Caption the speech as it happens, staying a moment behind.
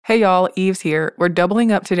Hey y'all, Eves here. We're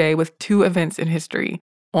doubling up today with 2 events in history.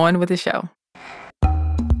 On with the show.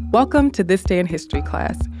 Welcome to This Day in History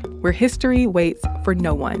class, where history waits for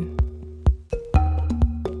no one.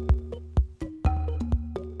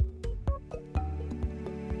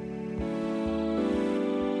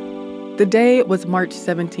 The day was March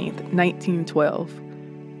 17th, 1912.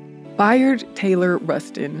 Bayard Taylor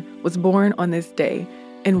Rustin was born on this day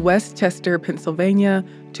in Westchester, Pennsylvania,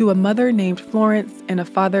 to a mother named Florence and a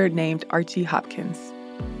father named Archie Hopkins.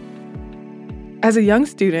 As a young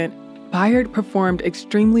student, Bayard performed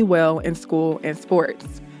extremely well in school and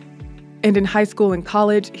sports. And in high school and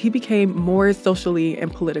college, he became more socially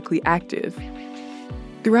and politically active.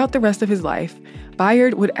 Throughout the rest of his life,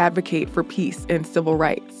 Bayard would advocate for peace and civil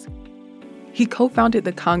rights. He co-founded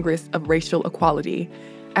the Congress of Racial Equality,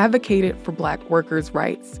 advocated for Black workers'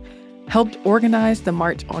 rights, helped organize the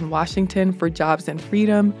March on Washington for Jobs and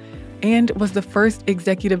Freedom, and was the first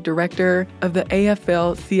executive director of the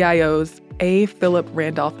AFL-CIO's A. Philip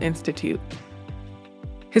Randolph Institute.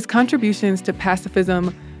 His contributions to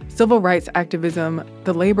pacifism, civil rights activism,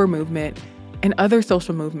 the labor movement, and other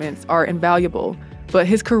social movements are invaluable, but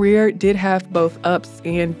his career did have both ups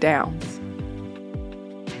and downs.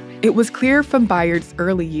 It was clear from Bayard's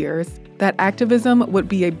early years that activism would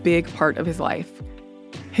be a big part of his life.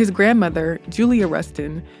 His grandmother, Julia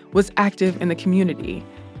Rustin, was active in the community,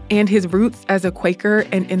 and his roots as a Quaker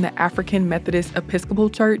and in the African Methodist Episcopal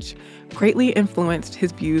Church greatly influenced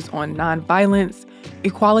his views on nonviolence,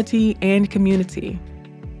 equality, and community.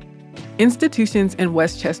 Institutions in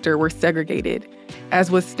Westchester were segregated, as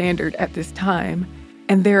was standard at this time,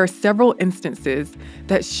 and there are several instances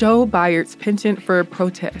that show Bayard's penchant for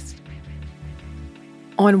protest.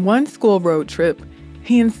 On one school road trip,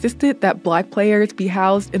 he insisted that Black players be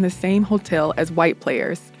housed in the same hotel as white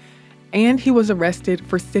players, and he was arrested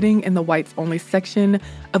for sitting in the whites-only section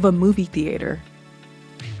of a movie theater.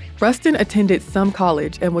 Rustin attended some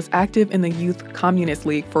college and was active in the Youth Communist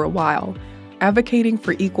League for a while, advocating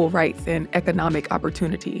for equal rights and economic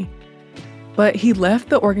opportunity. But he left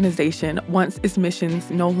the organization once its missions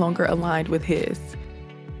no longer aligned with his.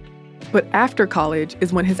 But after college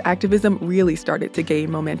is when his activism really started to gain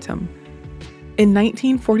momentum. In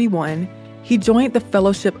 1941, he joined the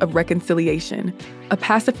Fellowship of Reconciliation, a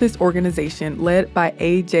pacifist organization led by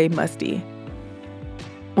A.J. Muste.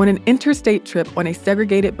 On an interstate trip on a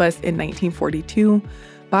segregated bus in 1942,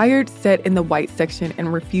 Bayard sat in the white section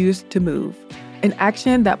and refused to move, an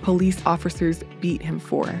action that police officers beat him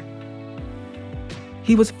for.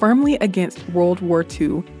 He was firmly against World War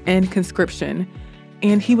II and conscription,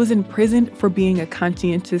 and he was imprisoned for being a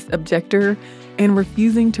conscientious objector and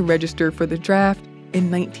refusing to register for the draft in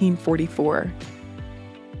 1944.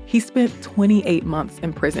 He spent 28 months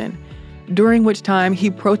in prison, during which time he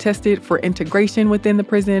protested for integration within the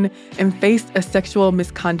prison and faced a sexual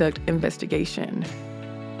misconduct investigation.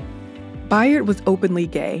 Bayard was openly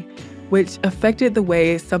gay, which affected the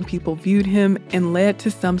way some people viewed him and led to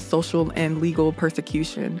some social and legal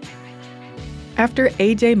persecution. After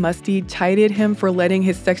A.J. Muste chided him for letting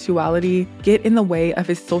his sexuality get in the way of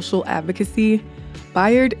his social advocacy,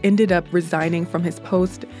 Bayard ended up resigning from his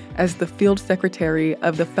post as the field secretary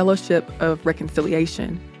of the Fellowship of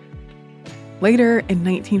Reconciliation. Later, in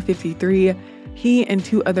 1953, he and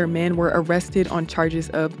 2 other men were arrested on charges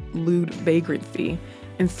of lewd vagrancy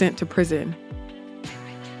and sent to prison.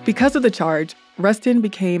 Because of the charge, Rustin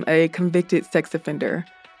became a convicted sex offender.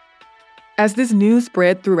 As this news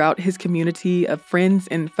spread throughout his community of friends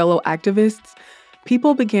and fellow activists,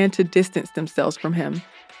 people began to distance themselves from him,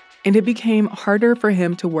 and it became harder for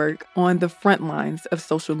him to work on the front lines of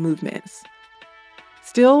social movements.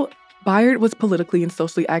 Still, Bayard was politically and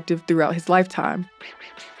socially active throughout his lifetime.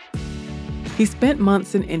 He spent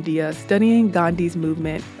months in India studying Gandhi's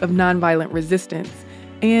movement of nonviolent resistance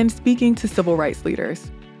and speaking to civil rights leaders.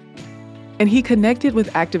 And he connected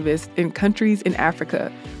with activists in countries in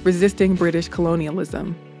Africa resisting British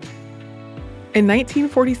colonialism. In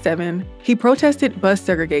 1947, he protested bus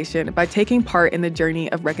segregation by taking part in the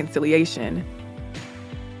Journey of Reconciliation.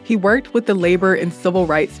 He worked with the labor and civil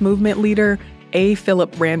rights movement leader A.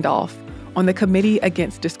 Philip Randolph on the Committee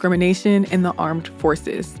Against Discrimination in the Armed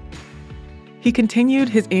Forces. He continued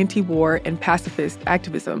his anti-war and pacifist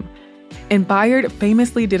activism, and Bayard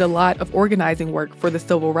famously did a lot of organizing work for the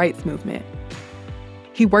civil rights movement.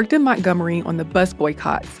 He worked in Montgomery on the bus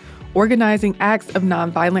boycotts, organizing acts of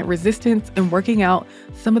nonviolent resistance and working out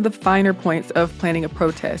some of the finer points of planning a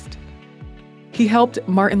protest. He helped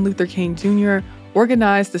Martin Luther King Jr.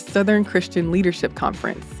 organize the Southern Christian Leadership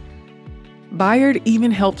Conference. Bayard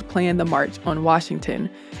even helped plan the march on Washington,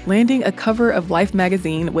 landing a cover of Life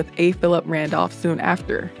magazine with A. Philip Randolph soon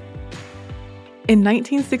after. In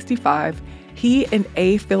 1965, he and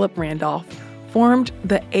A. Philip Randolph formed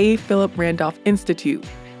the A. Philip Randolph Institute,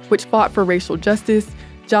 which fought for racial justice,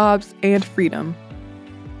 jobs, and freedom.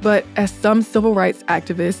 But as some civil rights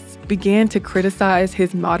activists began to criticize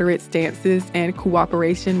his moderate stances and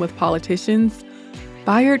cooperation with politicians,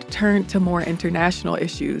 Bayard turned to more international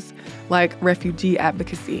issues like refugee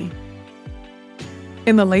advocacy.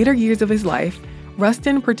 In the later years of his life,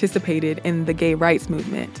 Rustin participated in the gay rights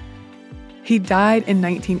movement. He died in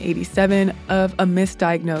 1987 of a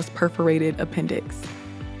misdiagnosed perforated appendix.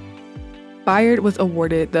 Bayard was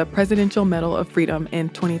awarded the Presidential Medal of Freedom in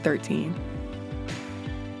 2013.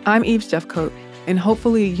 I'm Eve Jeffcoat, and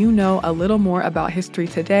hopefully you know a little more about history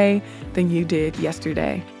today than you did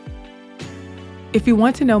yesterday. If you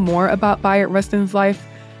want to know more about Bayard Rustin's life,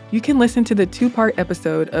 you can listen to the 2-part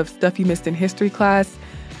episode of Stuff You Missed in History class,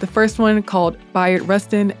 the first one called Bayard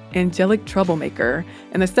Rustin, Angelic Troublemaker,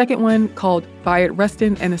 and the second one called Bayard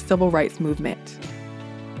Rustin and the Civil Rights Movement.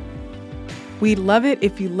 We'd love it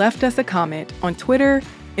if you left us a comment on Twitter,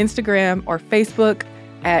 Instagram, or Facebook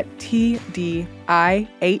at TDIHC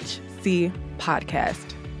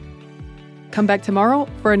Podcast. Come back tomorrow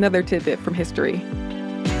for another tidbit from history.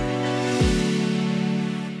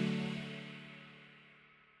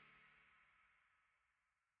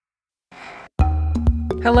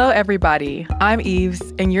 Hello, everybody. I'm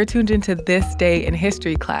Eves, and you're tuned into This Day in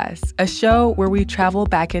History class, a show where we travel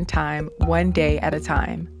back in time one day at a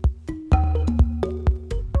time.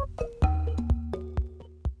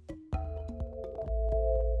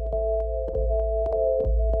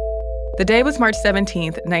 The day was March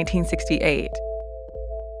 17th, 1968.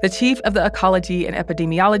 The chief of the Ecology and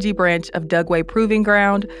Epidemiology branch of Dugway Proving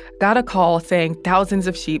Ground got a call saying thousands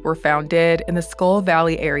of sheep were found dead in the Skull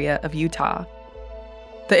Valley area of Utah.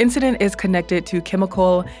 The incident is connected to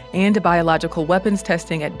chemical and biological weapons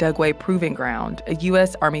testing at Dugway Proving Ground, a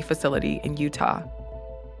U.S. Army facility in Utah.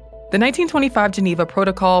 The 1925 Geneva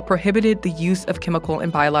Protocol prohibited the use of chemical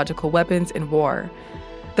and biological weapons in war.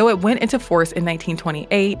 Though it went into force in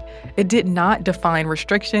 1928, it did not define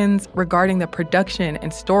restrictions regarding the production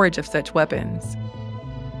and storage of such weapons.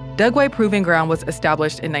 Dugway Proving Ground was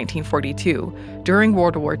established in 1942 during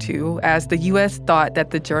World War II as the U.S. thought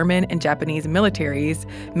that the German and Japanese militaries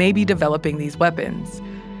may be developing these weapons.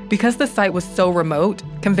 Because the site was so remote,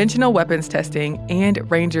 conventional weapons testing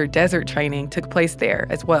and Ranger desert training took place there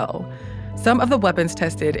as well. Some of the weapons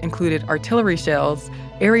tested included artillery shells,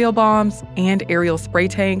 aerial bombs, and aerial spray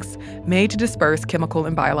tanks made to disperse chemical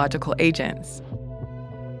and biological agents.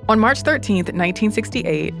 On March 13,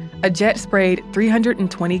 1968, a jet sprayed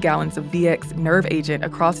 320 gallons of VX nerve agent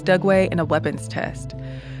across Dugway in a weapons test.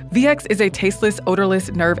 VX is a tasteless, odorless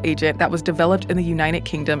nerve agent that was developed in the United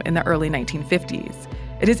Kingdom in the early 1950s.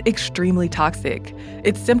 It is extremely toxic.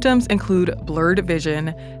 Its symptoms include blurred vision,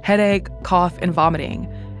 headache, cough, and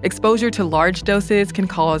vomiting. Exposure to large doses can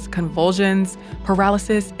cause convulsions,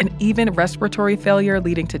 paralysis, and even respiratory failure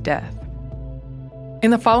leading to death. In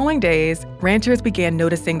the following days, ranchers began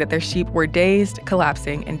noticing that their sheep were dazed,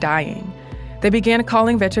 collapsing, and dying. They began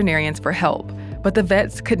calling veterinarians for help, but the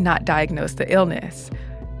vets could not diagnose the illness.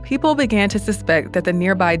 People began to suspect that the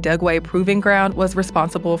nearby Dugway Proving Ground was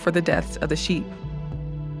responsible for the deaths of the sheep.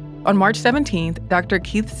 On March 17th, Dr.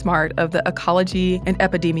 Keith Smart of the Ecology and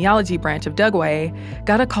Epidemiology branch of Dugway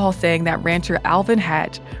got a call saying that rancher Alvin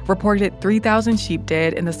Hatch reported 3,000 sheep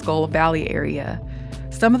dead in the Skull Valley area.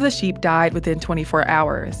 Some of the sheep died within 24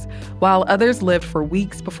 hours, while others lived for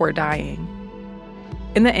weeks before dying.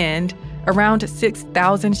 In the end, around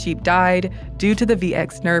 6,000 sheep died due to the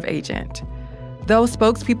VX nerve agent. Though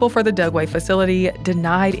spokespeople for the Dugway facility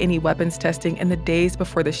denied any weapons testing in the days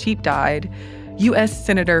before the sheep died, U.S.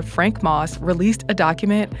 Senator Frank Moss released a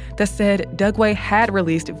document that said Dugway had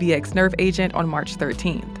released VX nerve agent on March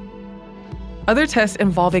 13th. Other tests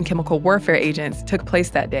involving chemical warfare agents took place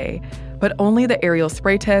that day, but only the aerial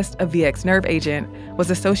spray test of VX nerve agent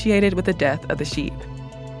was associated with the death of the sheep.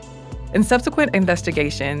 In subsequent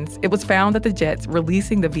investigations, it was found that the jets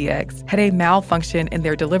releasing the VX had a malfunction in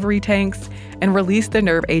their delivery tanks and released the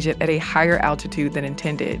nerve agent at a higher altitude than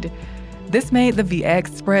intended. This made the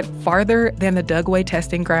VX spread farther than the Dugway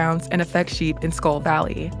testing grounds and affect sheep in Skull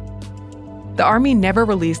Valley. The Army never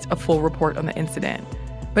released a full report on the incident,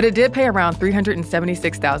 but it did pay around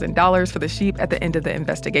 $376,000 for the sheep at the end of the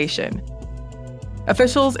investigation.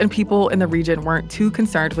 Officials and people in the region weren't too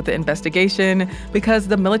concerned with the investigation because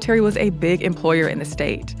the military was a big employer in the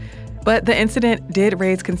state. But the incident did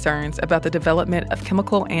raise concerns about the development of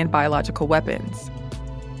chemical and biological weapons.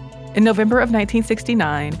 In November of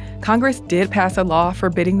 1969, Congress did pass a law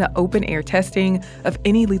forbidding the open-air testing of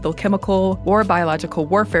any lethal chemical or biological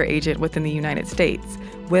warfare agent within the United States,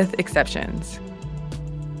 with exceptions.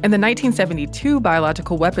 And the 1972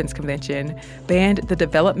 Biological Weapons Convention banned the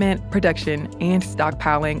development, production, and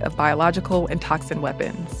stockpiling of biological and toxin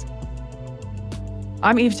weapons.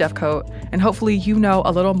 I'm Eve Jeffcoat, and hopefully you know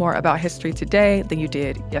a little more about history today than you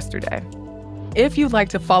did yesterday. If you'd like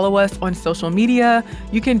to follow us on social media,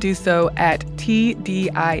 you can do so at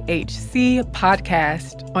TDIHC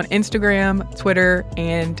Podcast on Instagram, Twitter,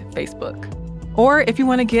 and Facebook. Or if you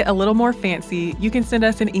want to get a little more fancy, you can send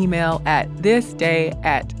us an email at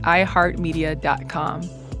thisday@iheartmedia.com.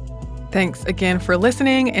 Thanks again for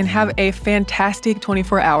listening, and have a fantastic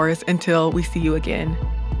 24 hours until we see you again.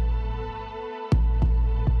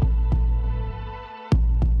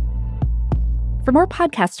 For more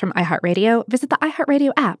podcasts from iHeartRadio, visit the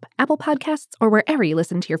iHeartRadio app, Apple Podcasts, or wherever you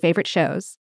listen to your favorite shows.